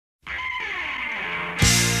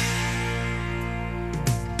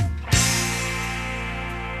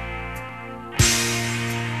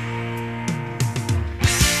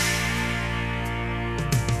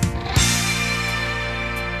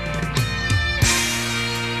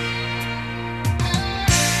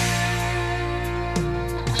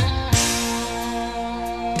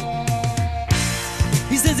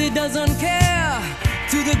doesn't care.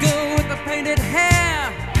 To the girl with the painted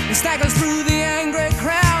hair, he staggers through the angry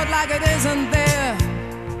crowd like it isn't there.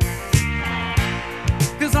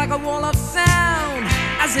 Feels like a wall of sound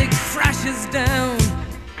as he crashes down.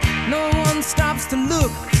 No one stops to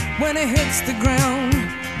look when he hits the ground.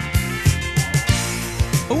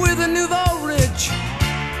 With a nouveau rich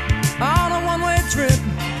on a one-way trip,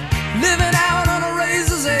 living out on a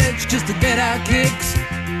razor's edge just to get our kicks.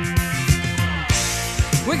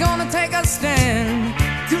 We're gonna take a stand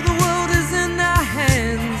till the world is in our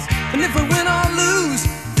hands, and if we win or lose,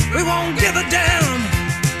 we won't give a damn.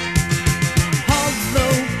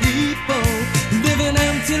 Hollow people living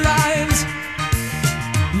empty lives,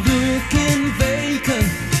 looking vacant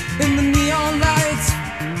in the neon lights.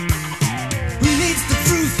 Who needs the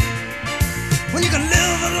truth when you can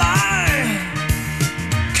live a lie?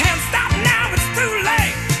 Can't stop now, it's too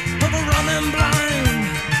late, but we're running blind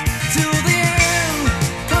till the end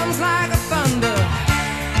comes like a thunder,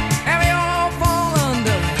 and we all fall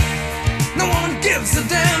under. No one gives a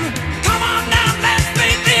damn. Come on now, let's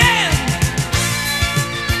beat the end.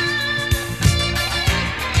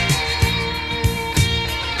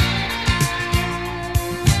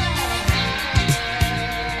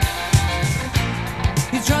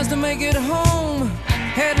 He tries to make it home,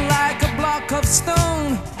 head like a block of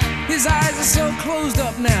stone. His eyes are so closed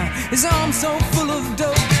up now, his arms so full of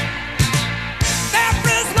dope. There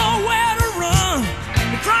is nowhere to run.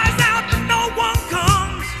 He cries out but no one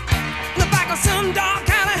comes. In the back of some dark